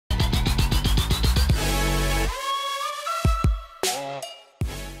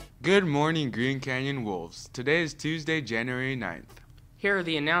Good morning, Green Canyon Wolves. Today is Tuesday, January 9th. Here are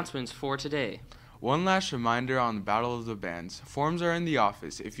the announcements for today. One last reminder on the Battle of the Bands. Forms are in the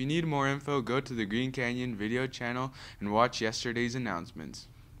office. If you need more info, go to the Green Canyon video channel and watch yesterday's announcements.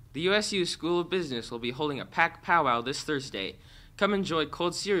 The USU School of Business will be holding a pack powwow this Thursday. Come enjoy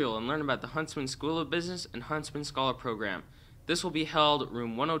cold cereal and learn about the Huntsman School of Business and Huntsman Scholar Program. This will be held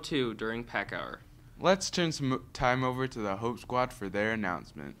room 102 during pack hour. Let's turn some time over to the Hope Squad for their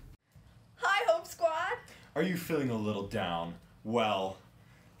announcement. Hi, Hope Squad! Are you feeling a little down? Well,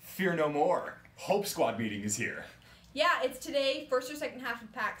 fear no more. Hope Squad meeting is here. Yeah, it's today, first or second half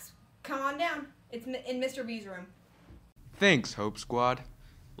of packs. Come on down. It's in Mr. B's room. Thanks, Hope Squad.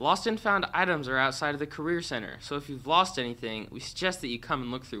 Lost and found items are outside of the Career Center, so if you've lost anything, we suggest that you come and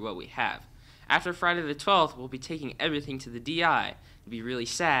look through what we have. After Friday the 12th, we'll be taking everything to the DI. It'd be really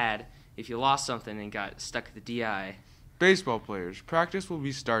sad if you lost something and got stuck at the DI. Baseball players, practice will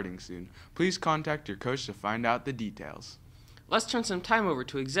be starting soon. Please contact your coach to find out the details. Let's turn some time over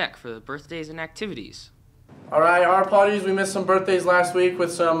to exec for the birthdays and activities. All right, our apologies. We missed some birthdays last week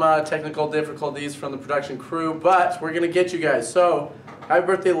with some technical difficulties from the production crew, but we're going to get you guys. So, happy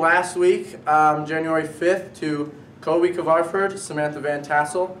birthday last week, January 5th, to Kobe Kavarford, Samantha Van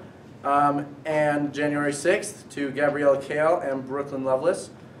Tassel, and January 6th to Gabriella Kale and Brooklyn Lovelace.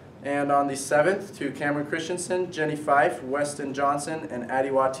 And on the 7th to Cameron Christensen, Jenny Fife, Weston Johnson, and Addie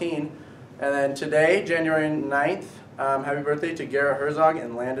Watine. And then today, January 9th, happy birthday to Garrett Herzog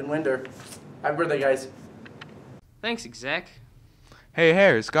and Landon Winder. Happy birthday, guys. Thanks, exec. Hey,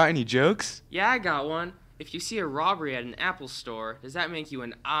 Harris, got any jokes? Yeah, I got one. If you see a robbery at an Apple store, does that make you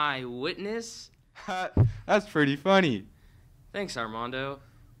an eyewitness? That's pretty funny. Thanks, Armando.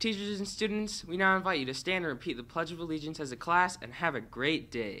 Teachers and students, we now invite you to stand and repeat the Pledge of Allegiance as a class and have a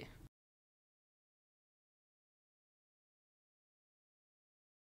great day.